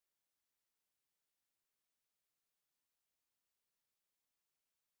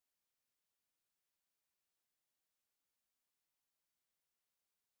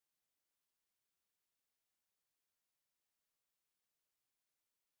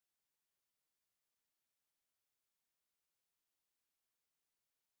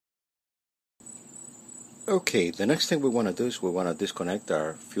Okay, the next thing we want to do is we want to disconnect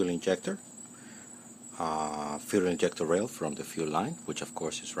our fuel injector rail from the fuel line, which of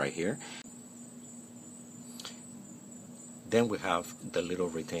course is right here. Then we have the little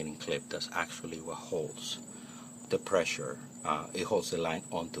retaining clip that's actually what holds the pressure. It holds the line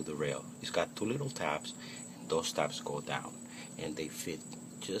onto the rail. It's got two little tabs, and those tabs go down, and they fit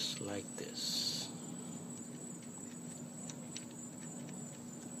just like this.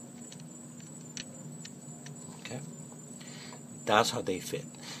 Okay, that's how they fit.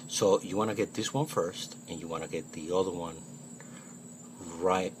 So you want to get this one first, and you want to get the other one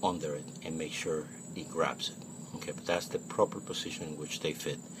right under it and make sure it grabs it. Okay, but that's the proper position in which they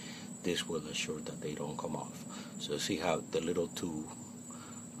fit. This will assure that they don't come off. So see how the little two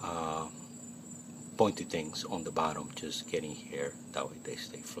pointy things on the bottom just getting here, that way they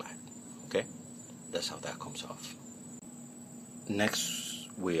stay flat. Okay, that's how that comes off. Next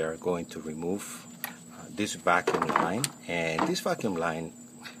we are going to remove this vacuum line, and this vacuum line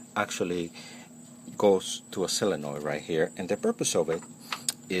actually goes to a solenoid right here, and the purpose of it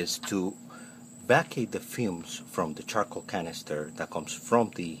is to vacate the fumes from the charcoal canister that comes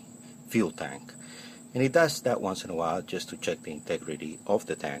from the fuel tank. And it does that once in a while just to check the integrity of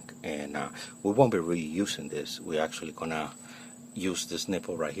the tank. And we won't be reusing this. We're actually gonna use this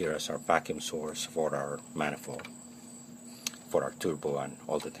nipple right here as our vacuum source for our manifold, for our turbo and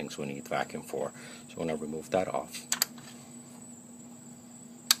all the things we need vacuum for. So I'm gonna remove that off.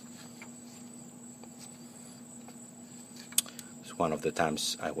 It's one of the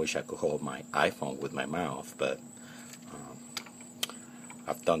times I wish I could hold my iPhone with my mouth, but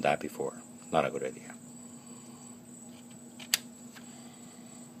I've done that before. Not a good idea.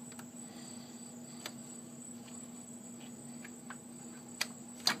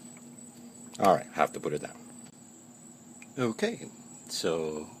 Alright, have to put it down. Okay,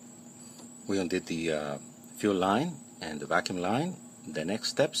 so we undid the fuel line and the vacuum line. The next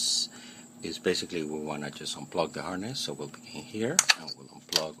steps is basically we want to just unplug the harness. So we'll begin here and we'll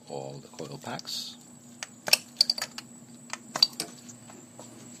unplug all the coil packs.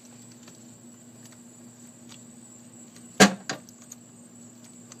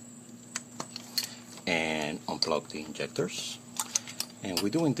 And unplug the injectors. And we're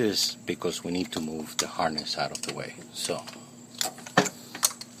doing this because we need to move the harness out of the way. So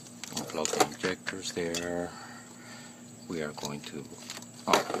unplug the injectors there. We are going to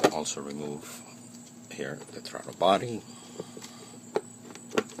also remove here the throttle body.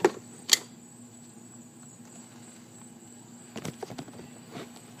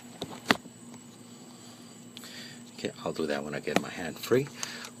 Okay, I'll do that when I get my hand free.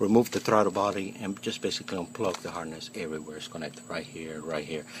 Remove the throttle body and just basically unplug the harness everywhere. It's connected right here, right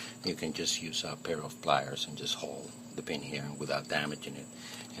here. You can just use a pair of pliers and just hold the pin here without damaging it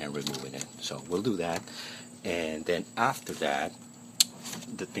and removing it. So we'll do that. And then after that,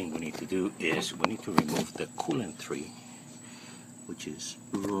 the thing we need to do is we need to remove the coolant tree, which is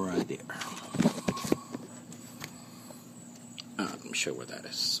right there. Let me show where that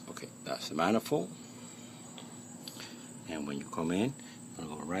is. Okay, that's the manifold. And when you come in, I'm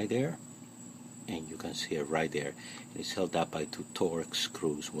going to go right there, and you can see it right there. It's held up by two Torx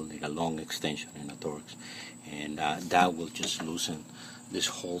screws. We'll need a long extension and a Torx, and that will just loosen this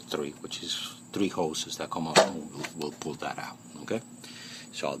whole tree, which is 3 hoses that come up, and we'll pull that out. Okay,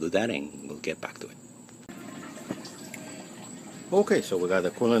 so I'll do that and we'll get back to it. Okay, so we got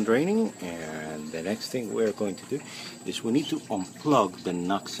the coolant draining, and the next thing we're going to do is we need to unplug the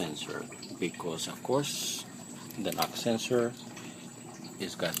knock sensor, because of course the knock sensor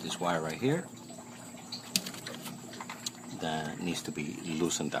it's got this wire right here that needs to be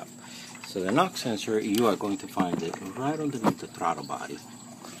loosened up. So the knock sensor, you are going to find it right underneath the throttle body,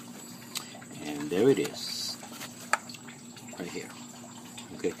 and there it is, right here.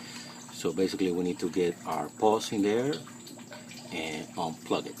 Okay, so basically we need to get our pulse in there and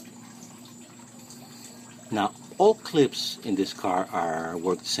unplug it. Now all clips in this car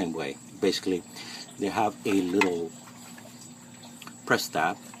work the same way. Basically they have a little press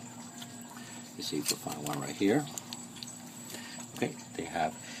tab. You see, you can find one right here. Okay, they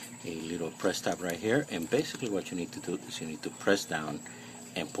have a little press tab right here, and basically what you need to do is you need to press down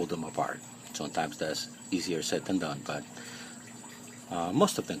and pull them apart. Sometimes that's easier said than done, but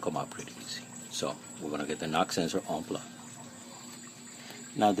most of them come out pretty easy. So we're going to get the knock sensor unplugged.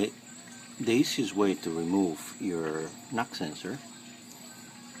 Now the easiest way to remove your knock sensor,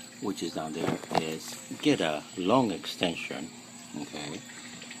 which is down there, is get a long extension. Okay,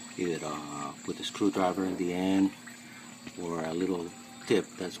 either put a screwdriver in the end or a little tip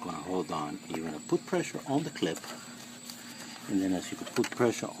that's going to hold on. You're going to put pressure on the clip, and then as you put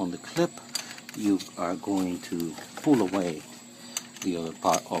pressure on the clip, you are going to pull away the other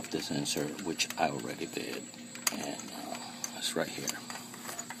part of the sensor, which I already did, and it's right here.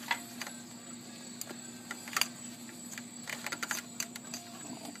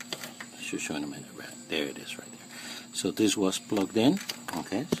 I should show in a minute. Right there it is, right there. So this was plugged in.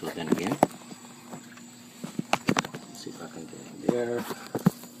 Okay, so then again, let's see if I can get in there.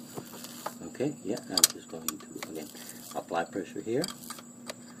 Okay, yeah, I'm just going to again apply pressure here.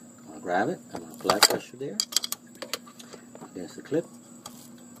 I'm gonna grab it. I'm gonna apply pressure there against the clip,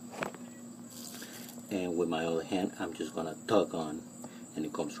 and with my other hand I'm just gonna tug on and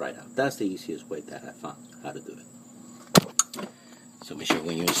it comes right out. That's the easiest way that I found how to do it. So make sure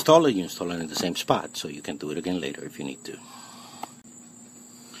when you install it in the same spot, so you can do it again later if you need to.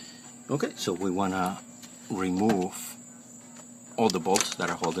 Okay, so we wanna remove all the bolts that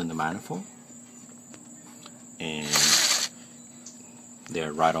are holding the manifold, and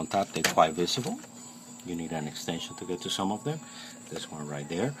they're right on top. They're quite visible. You need an extension to get to some of them. This one right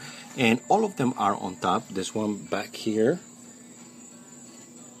there, and all of them are on top. This one back here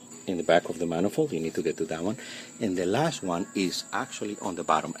in the back of the manifold, you need to get to that one, and the last one is actually on the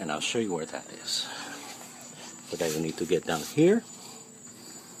bottom, and I'll show you where that is. For that you need to get down here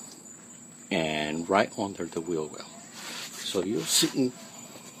and right under the wheel well. So you're sitting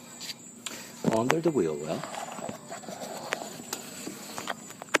under the wheel well,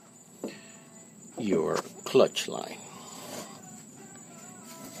 your clutch line.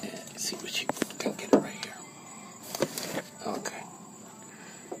 Let's see what you can get it right here. Okay.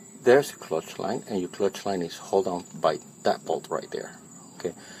 There's your clutch line, and your clutch line is held on by that bolt right there.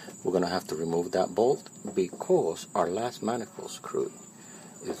 Okay. We're going to have to remove that bolt because our last manifold screw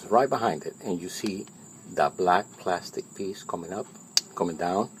is right behind it, and you see that black plastic piece coming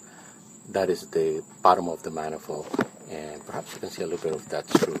down. That is the bottom of the manifold, and perhaps you can see a little bit of that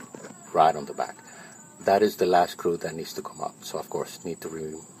screw right on the back. That is the last screw that needs to come up. So of course need to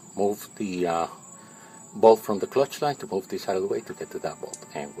remove the bolt from the clutch line to move this out of the way to get to that bolt,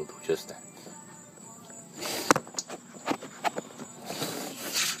 and we'll do just that.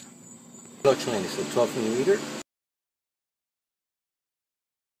 Clutch line is a 12 millimeter.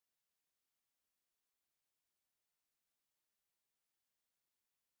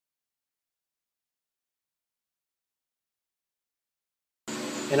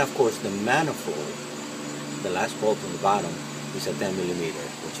 And of course the manifold, the last bolt on the bottom, is a 10 millimeter,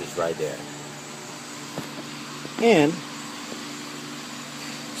 which is right there. And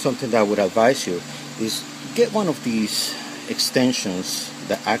something that I would advise you is get one of these extensions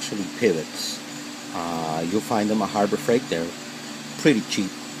that actually pivots. You'll find them at Harbor Freight. They're pretty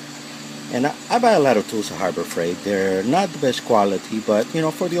cheap. And I buy a lot of tools at Harbor Freight. They're not the best quality, but you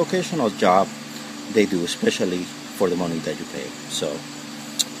know, for the occasional job, they do, especially for the money that you pay. So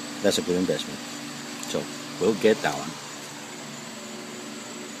that's a good investment. So we'll get that one.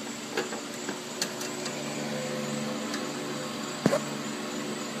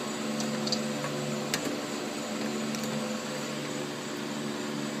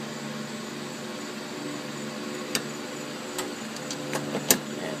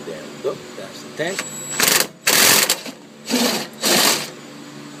 And there we go. That's the tank.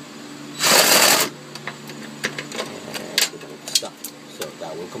 So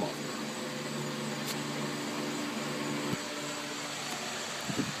that will come off.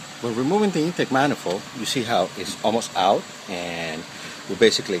 When removing the intake manifold, you see how it's almost out, and we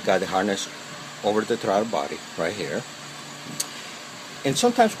basically got the harness over the throttle body right here. And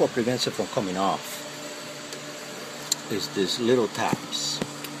sometimes what prevents it from coming off is these little tabs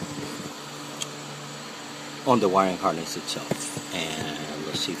on the wiring harness itself. And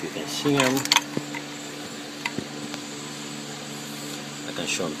let's see if you can see them. I can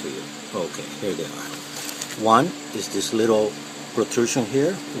show them to you. Okay, here they are. One is this little protrusion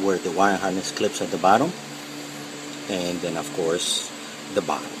here where the wire harness clips at the bottom, and then of course the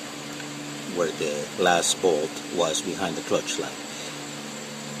bottom where the last bolt was behind the clutch line.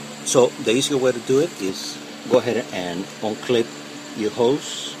 So the easier way to do it is go ahead and unclip your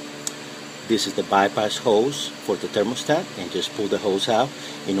hose. This is the bypass hose for the thermostat, and just pull the hose out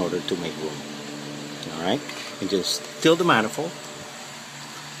in order to make room. Alright, and just tilt the manifold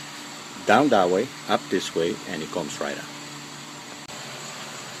down that way, up this way, and it comes right out.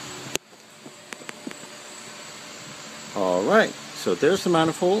 Alright, so there's the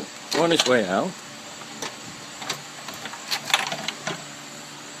manifold on its way out.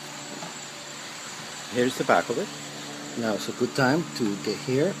 Here's the back of it. Now it's a good time to get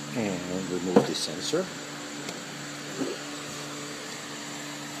here and remove the sensor.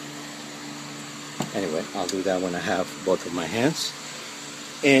 Anyway, I'll do that when I have both of my hands.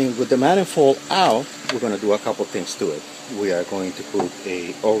 And with the manifold out, we're going to do a couple things to it. We are going to put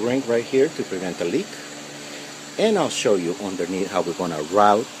a O-ring right here to prevent a leak. And I'll show you underneath how we're going to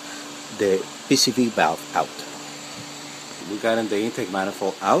route the PCV valve out. We got the intake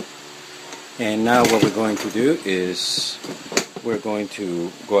manifold out. And now what we're going to do is we're going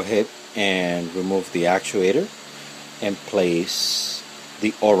to go ahead and remove the actuator and place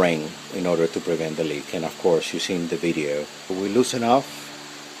the O-ring in order to prevent the leak. And of course, you've seen the video. We loosen off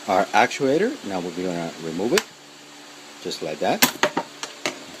our actuator. Now we're going to remove it just like that.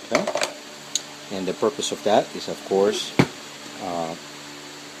 Okay. And the purpose of that is, of course,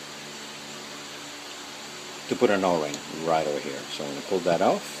 to put an O-ring right over here. So I'm going to pull that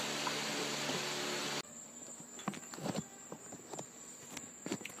off.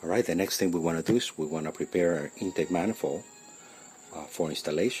 Alright, the next thing we want to do is we want to prepare our intake manifold for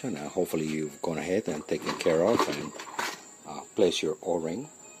installation. Hopefully you've gone ahead and taken care of and place your O-ring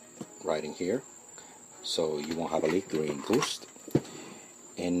right in here so you won't have a leak during boost.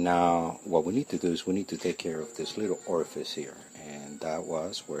 And now what we need to do is we need to take care of this little orifice here, and that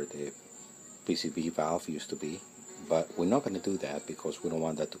was where the PCV valve used to be, but we're not going to do that because we don't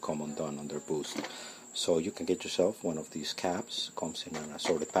want that to come undone under boost. So you can get yourself one of these caps. Comes in an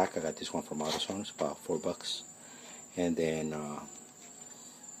assorted pack. I got this one from AutoZone. It's about $4, and then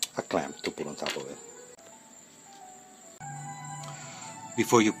a clamp to put on top of it.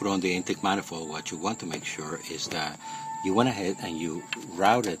 Before you put on the intake manifold, what you want to make sure is that you went ahead and you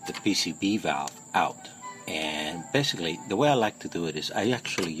routed the PCV valve out. And basically, the way I like to do it is I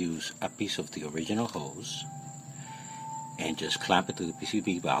actually use a piece of the original hose and just clamp it to the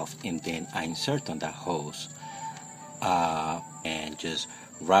PCV valve, and then I insert on that hose and just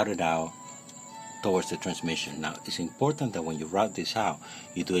route it out towards the transmission. Now, it's important that when you route this out,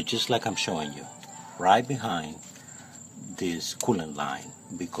 you do it just like I'm showing you, right behind this coolant line,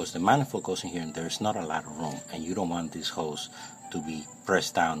 because the manifold goes in here and there's not a lot of room, and you don't want this hose to be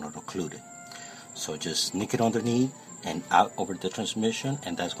pressed down or occluded. So just sneak it underneath and out over the transmission,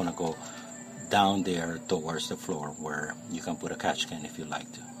 and that's going to go down there towards the floor where you can put a catch can if you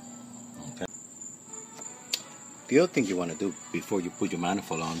like to. Okay. The other thing you want to do before you put your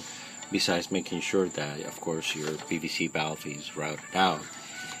manifold on, besides making sure that of course your PVC valve is routed out,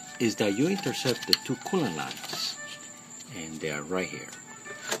 is that you intercept the two coolant lines, and they are right here,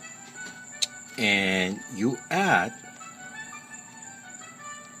 and you add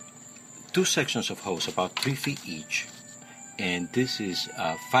two sections of hose about 3 feet each, and this is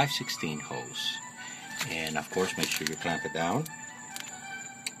a 5/16 hose, and of course make sure you clamp it down.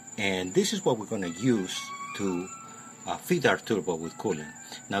 And this is what we're going to use to feed our turbo with coolant.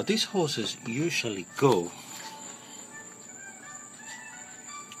 Now these hoses usually go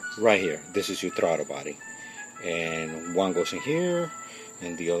right here. This is your throttle body, and one goes in here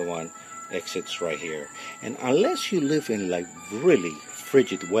and the other one exits right here. And unless you live in like really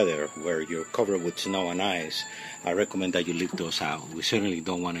frigid weather where you're covered with snow and ice, I recommend that you leave those out. We certainly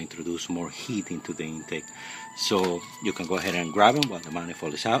don't want to introduce more heat into the intake. So you can go ahead and grab them while the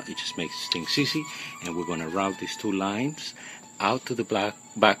manifold is out. It just makes things easy. And we're going to route these two lines out to the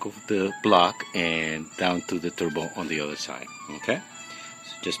back of the block and down to the turbo on the other side. Okay?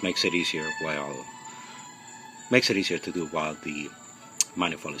 So just makes it easier to do while the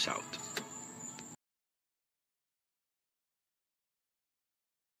manifold is out.